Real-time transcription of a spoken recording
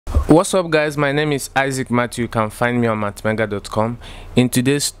What's up guys, my name is Isaac Matthew. You can find me on mathmega.com. In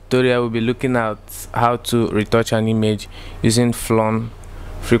today's tutorial we'll be looking at how to retouch an image using Phlearn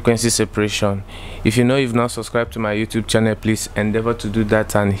frequency separation. If you know you've not subscribed to my YouTube channel, please endeavor to do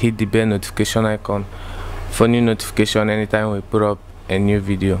that and hit the bell notification icon for new notification anytime we put up a new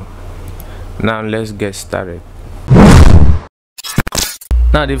video. Now let's get started.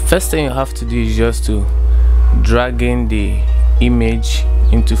 Now the first thing you have to do is just to drag in the image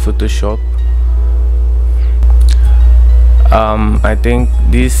into Photoshop. I think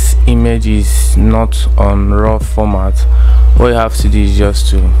this image is not on raw format. What you have to do is just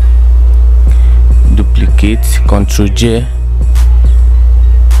to duplicate, Ctrl J,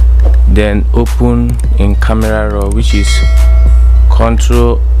 then open in camera raw, which is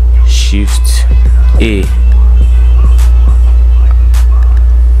Ctrl Shift A.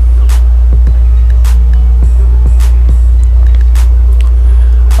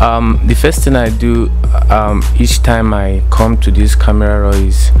 The first thing I do each time I come to this camera raw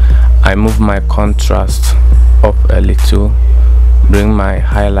is I move my contrast up a little, bring my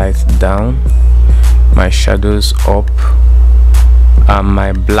highlights down, my shadows up, and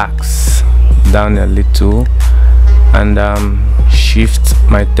my blacks down a little, and shift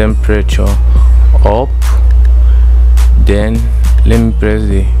my temperature up. Then let me press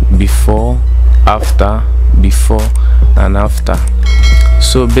the before, after, before and after.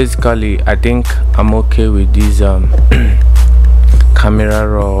 So basically I think I'm okay with this camera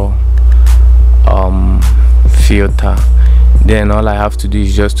raw filter. Then all I have to do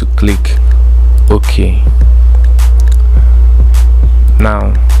is just to click OK.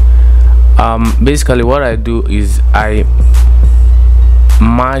 Now basically what I do is I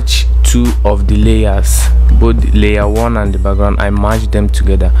merge two of the layers, both layer 1 and the background. I merge them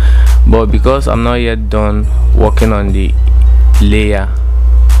together, but because I'm not yet done working on the layer,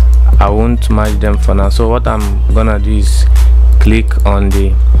 I won't merge them for now. So what I'm gonna do is click on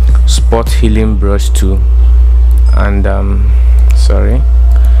the spot healing brush tool and and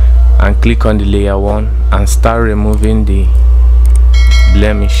click on the layer 1 and start removing the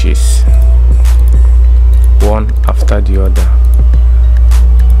blemishes one after the other.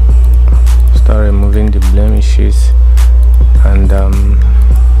 Start removing the blemishes, and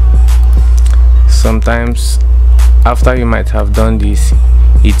sometimes after you might have done this,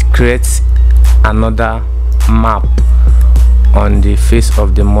 it creates another map on the face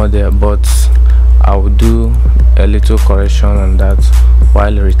of the model, but I will do a little correction on that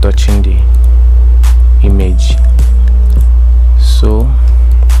while retouching the image. So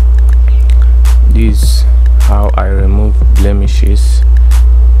this is how I remove blemishes.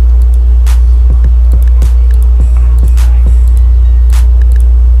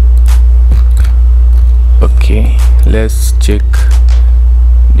 Okay, let's check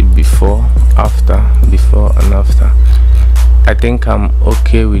the before, after, before and after. I think I'm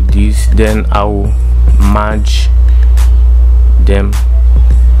okay with this. Then I will merge them,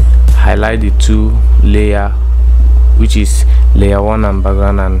 highlight the two layer, which is layer 1 and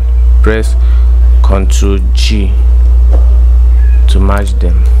background, and press Ctrl G to merge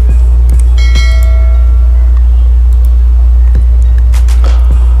them.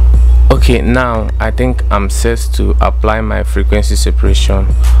 Okay, now I think I'm set to apply my frequency separation.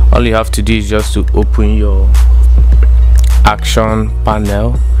 All you have to do is just to open your action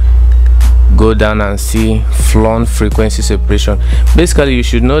panel, go down and see Phlearn frequency separation. Basically you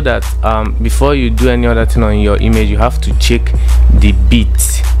should know that before you do any other thing on your image, you have to check the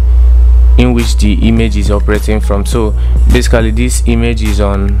bit in which the image is operating from. So basically this image is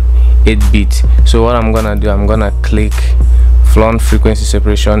on 8-bit. So what I'm gonna do, I'm gonna click Phlearn frequency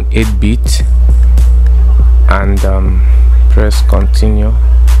separation 8-bit and press continue.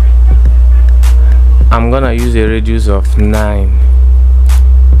 I'm gonna use a radius of 9.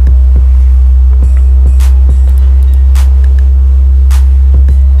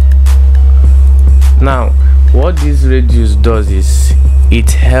 Now what this radius does is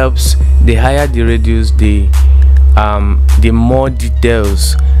it helps. The higher the radius, the more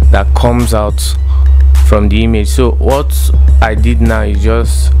details that comes out from the image. So what I did now is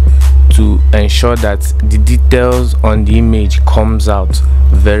just to ensure that the details on the image comes out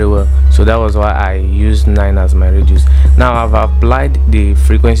very well. So that was why I used 9 as my radius. Now I've applied the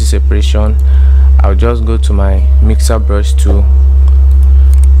frequency separation. I'll just go to my mixer brush tool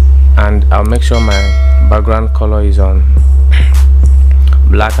and I'll make sure my background color is on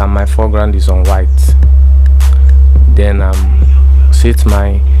black and my foreground is on white. Then set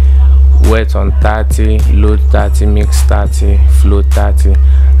my wet on 30, load 30, mix 30, float 30,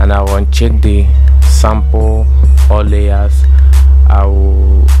 and I will check the sample all layers. I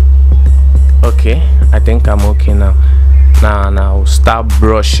will Okay, I think I'm okay now. Now I'll start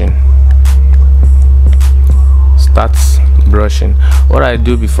brushing. What I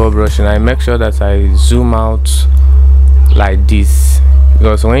do before brushing, I make sure that I zoom out like this,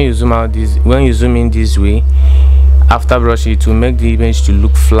 because when you zoom in this way after brushing, it will make the image to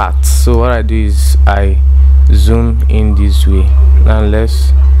look flat. So what I do is I zoom in this way. Now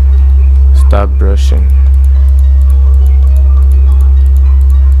let's start brushing.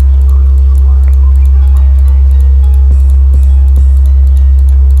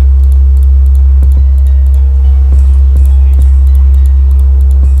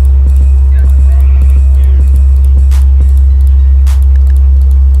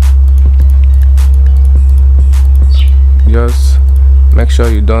 Just make sure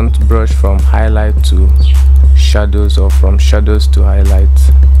you don't brush from highlight to shadows or from shadows to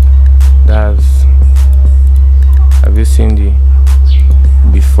highlights. Have you seen the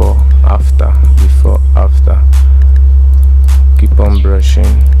before after? Keep on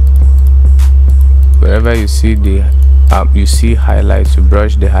brushing. Wherever you see highlights, you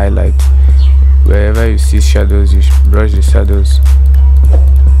brush the highlight. Wherever you see shadows, you brush the shadows.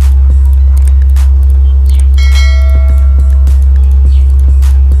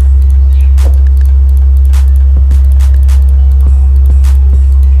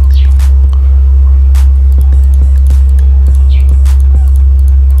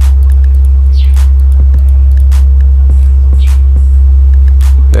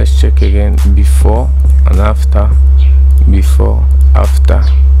 Let's check again, before and after, before, after.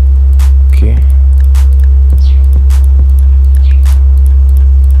 Okay.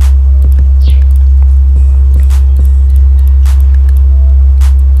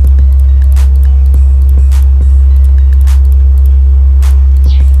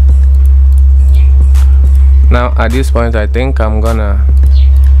 Now at this point, I think I'm gonna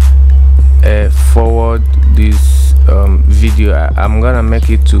forward this video. I'm gonna make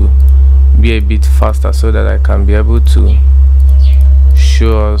it to be a bit faster so that I can be able to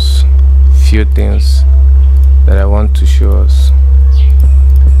show us few things that I want to show us.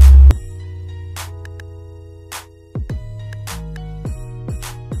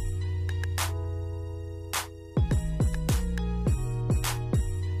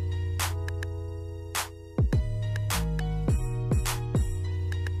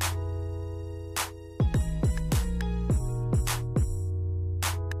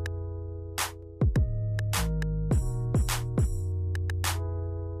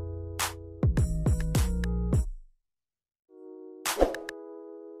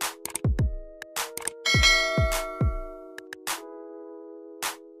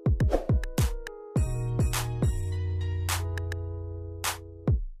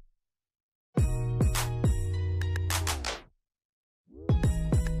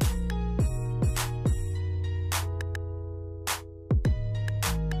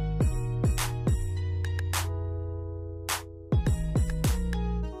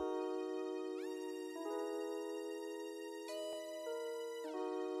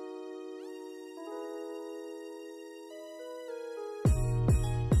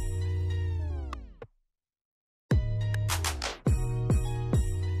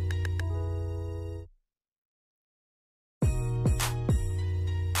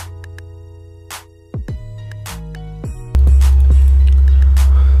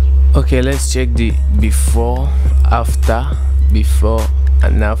 Okay, let's check the before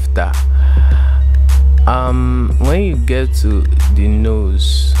and after. When you get to the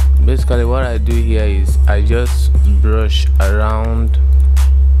nose, basically what I do here is I just brush around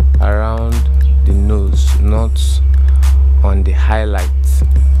the nose, not on the highlights.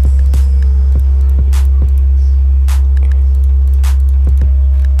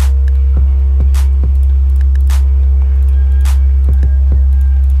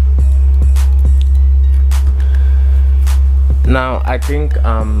 Now I think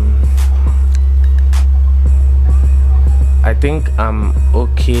I'm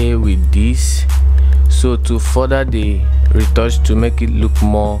okay with this. So to further the retouch, to make it look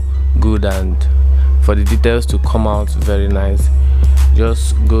more good and for the details to come out very nice,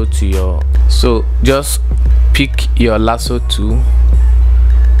 just go to just pick your lasso tool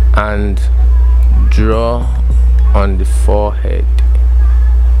and draw on the forehead.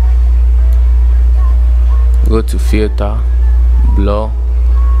 Go to filter, blur,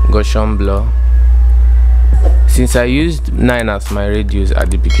 Gaussian blur. Since I used 9 as my radius at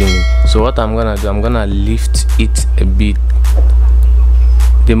the beginning, so what I'm gonna do, I'm gonna lift it a bit.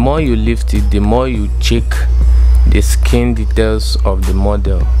 The more you lift it, the more you check the skin details of the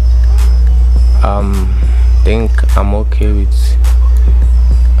model. Think I'm okay with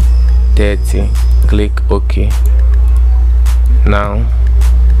 30. Click OK. Now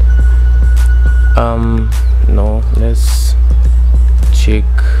no, let's check.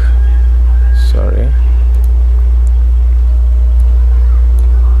 Sorry.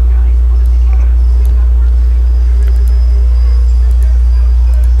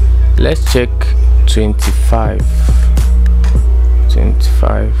 Let's check 25.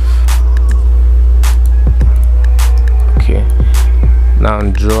 Okay, now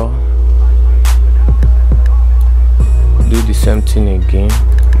draw. Do the same thing again.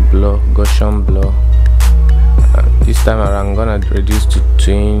 Blur, Gaussian blur. This time around I'm gonna reduce to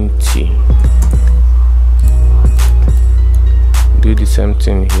 20. Do the same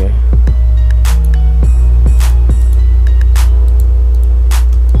thing here.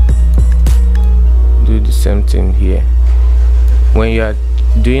 Do the same thing here. When you are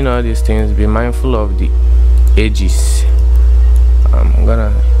doing all these things, be mindful of the edges. I'm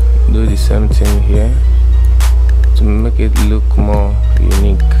gonna do the same thing here to make it look more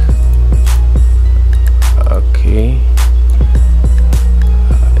unique. Okay,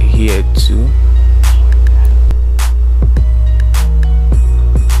 here too.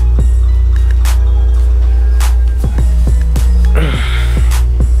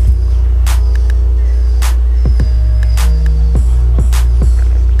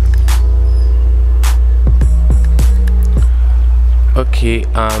 Okay,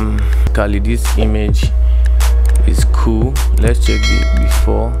 Kali, this image is cool. Let's check the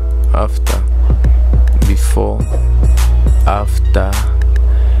before, after.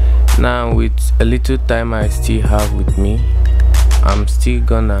 Now with a little time I still have with me, I'm still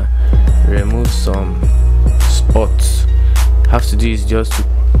gonna remove some spots. Have to do is just to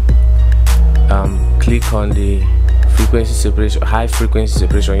click on the frequency separation, high frequency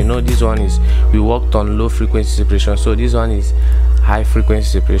separation. You know, this one is, we worked on low frequency separation, so this one is high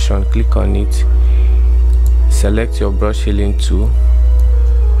frequency separation. Click on it, select your brush healing tool,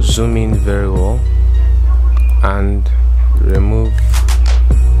 zoom in very well, and remove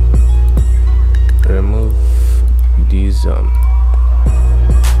these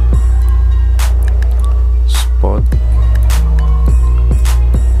spot.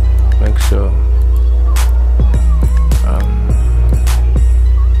 Make sure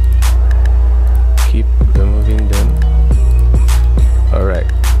keep removing them. Alright,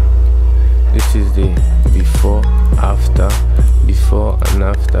 this is the before, after, before and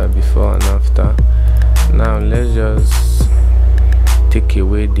after, before and after. Now let's just take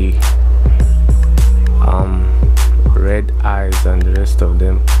away the red eyes and the rest of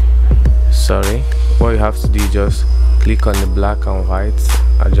them. Sorry, what you have to do is just click on the black and white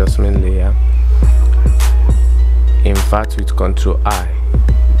adjustment layer, invert with Ctrl I,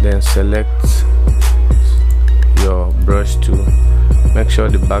 then select your brush tool. Make sure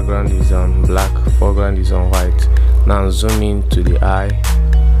the background is on black, foreground is on white. Now zoom in to the eye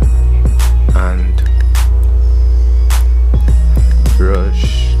and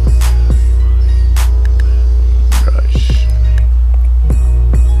brush.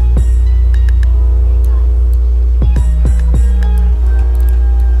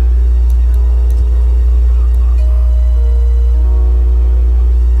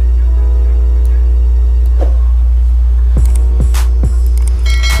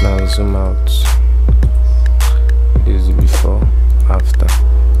 Now zoom out. This is before, after,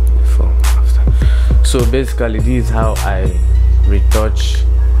 before, after. So basically this is how I retouch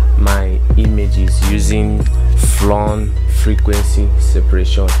my images using Phlearn frequency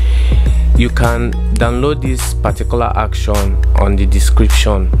separation. You can download this particular action on the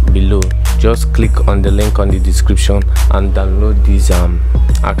description below. Just click on the link on the description and download this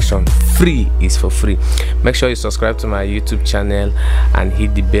action. Free, is for free. Make sure you subscribe to my YouTube channel and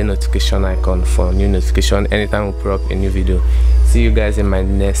hit the bell notification icon for new notification anytime we put up a new video. See you guys in my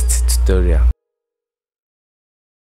next tutorial.